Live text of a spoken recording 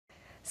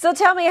So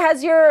tell me,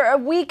 has your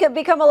week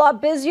become a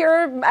lot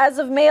busier? As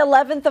of May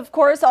 11th, of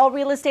course, all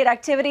real estate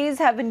activities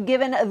have been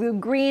given the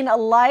green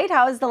light.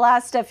 How has the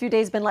last few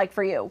days been like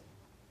for you?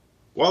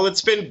 Well,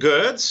 it's been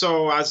good.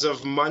 So as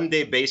of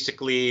Monday,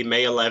 basically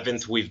May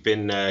 11th, we've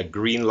been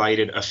green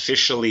lighted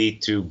officially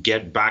to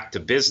get back to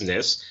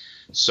business.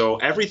 So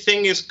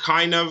everything is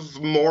kind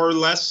of more or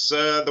less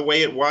the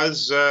way it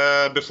was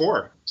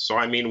before. So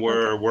I mean,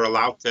 Okay. we're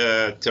allowed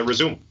to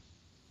resume.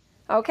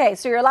 Okay,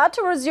 so you're allowed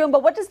to resume,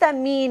 but what does that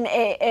mean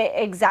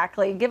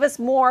exactly? Give us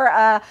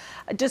more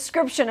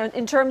description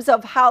in terms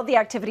of how the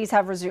activities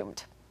have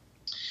resumed.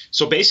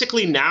 So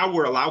basically now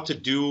we're allowed to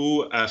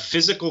do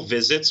physical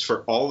visits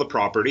for all the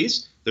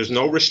properties. There's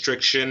no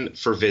restriction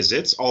for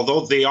visits,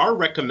 although they are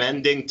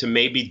recommending to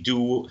maybe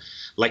do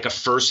like a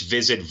first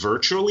visit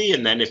virtually,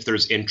 and then if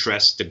there's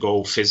interest to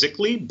go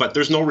physically, but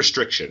there's no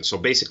restriction. So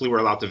basically we're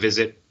allowed to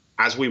visit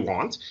as we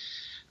want.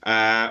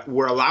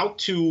 We're allowed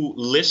to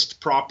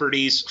list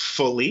properties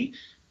fully,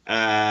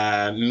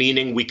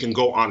 meaning we can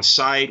go on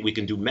site, we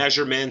can do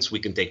measurements, we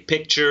can take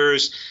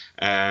pictures,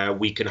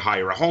 we can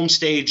hire a home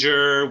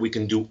stager, we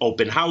can do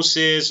open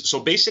houses. So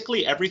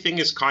basically everything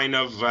is kind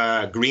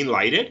of green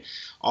lighted,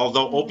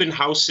 although open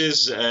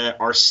houses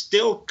are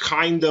still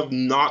kind of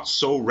not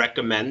so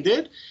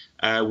recommended.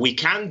 We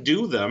can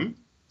do them,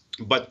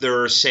 but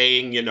they're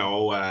saying,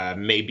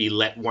 maybe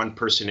let one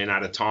person in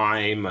at a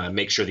time,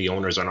 make sure the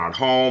owners are not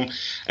home.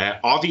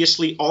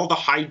 Obviously, all the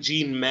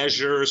hygiene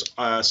measures,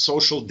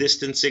 social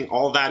distancing,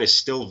 all that is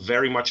still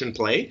very much in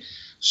play.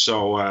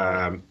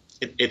 So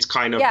it's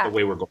kind of the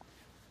way we're going.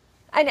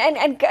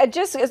 And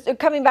just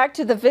coming back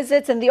to the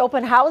visits and the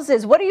open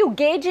houses, what are you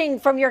gauging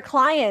from your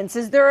clients?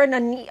 Is there an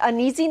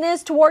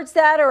uneasiness towards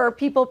that, or are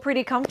people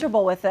pretty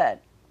comfortable with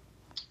it?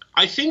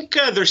 I think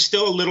there's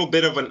still a little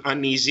bit of an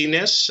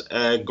uneasiness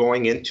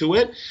going into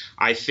it.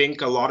 I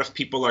think a lot of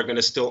people are going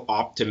to still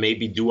opt to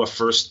maybe do a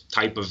first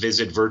type of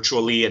visit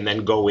virtually and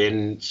then go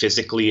in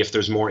physically if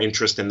there's more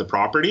interest in the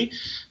property.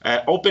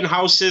 Open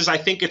houses, I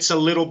think it's a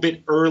little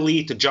bit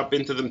early to jump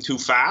into them too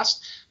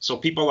fast. So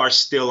people are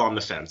still on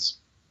the fence.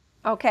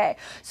 Okay.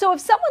 So if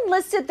someone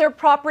listed their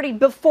property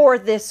before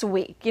this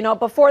week,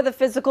 before the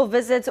physical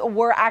visits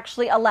were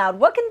actually allowed,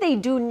 what can they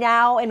do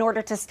now in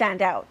order to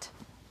stand out?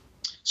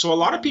 So a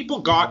lot of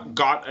people got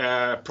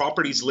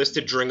properties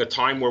listed during a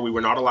time where we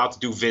were not allowed to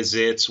do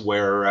visits,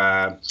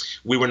 where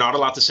we were not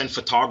allowed to send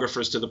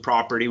photographers to the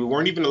property. We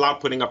weren't even allowed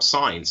putting up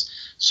signs.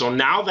 So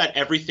now that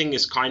everything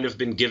has kind of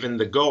been given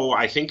the go,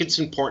 I think it's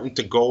important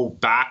to go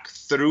back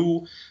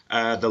through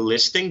the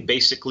listing,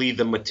 basically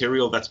the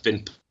material that's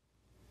been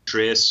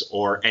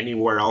or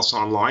anywhere else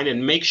online,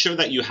 and make sure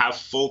that you have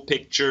full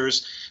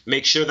pictures,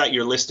 make sure that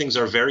your listings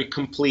are very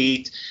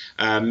complete,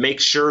 make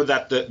sure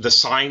that the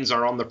signs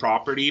are on the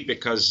property,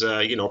 because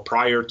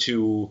prior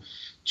to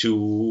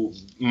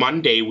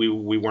Monday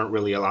we weren't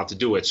really allowed to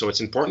do it. So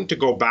it's important to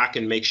go back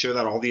and make sure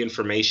that all the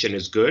information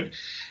is good.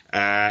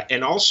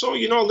 And also,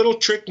 a little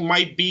trick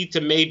might be to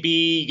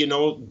maybe,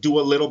 do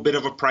a little bit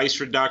of a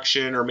price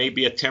reduction or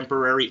maybe a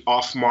temporary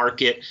off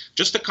market,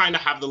 just to kind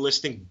of have the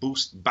listing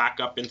boost back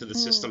up into the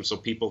system so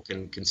people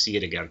can see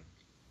it again.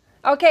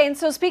 Okay, and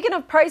so speaking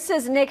of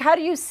prices, Nick, how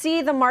do you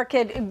see the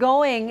market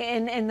going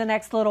in the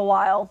next little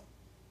while?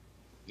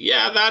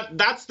 Yeah,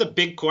 that's the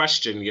big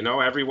question.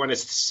 Everyone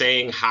is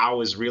saying,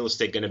 how is real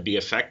estate going to be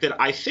affected?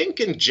 I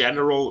think in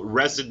general,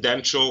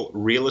 residential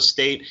real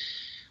estate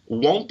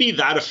won't be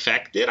that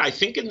affected. I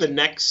think in the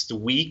next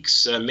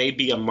weeks,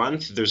 maybe a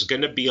month, there's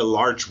going to be a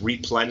large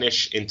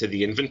replenish into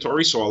the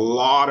inventory. So a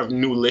lot of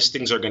new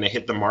listings are going to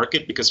hit the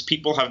market because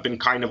people have been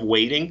kind of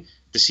waiting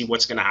to see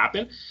what's going to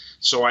happen.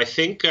 So I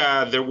think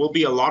there will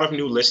be a lot of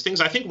new listings.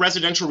 I think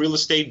residential real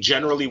estate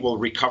generally will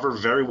recover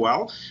very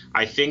well.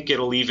 I think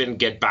it'll even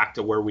get back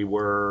to where we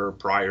were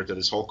prior to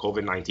this whole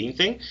COVID-19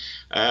 thing.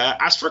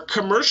 As for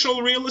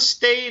commercial real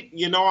estate,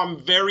 I'm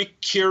very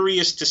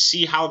curious to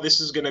see how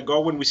this is going to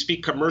go. When we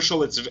speak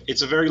commercial,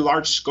 it's a very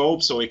large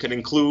scope, so it can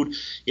include,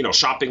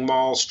 shopping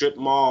malls, strip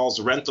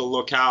malls, rental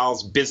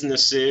locales,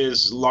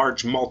 businesses,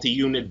 large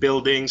multi-unit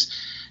buildings.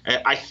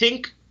 I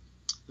think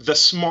the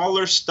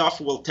smaller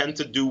stuff will tend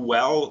to do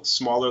well,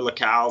 smaller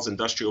locales,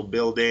 industrial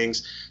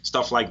buildings,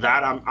 stuff like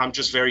that. I'm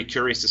just very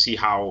curious to see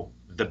how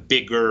the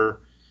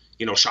bigger,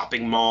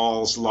 shopping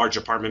malls, large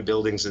apartment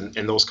buildings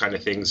and those kind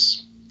of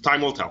things,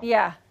 time will tell.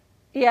 Yeah,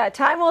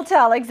 time will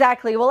tell.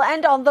 Exactly. We'll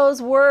end on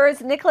those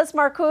words. Nicolas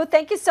Markou,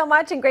 thank you so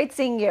much and great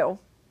seeing you.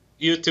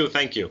 You too.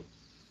 Thank you.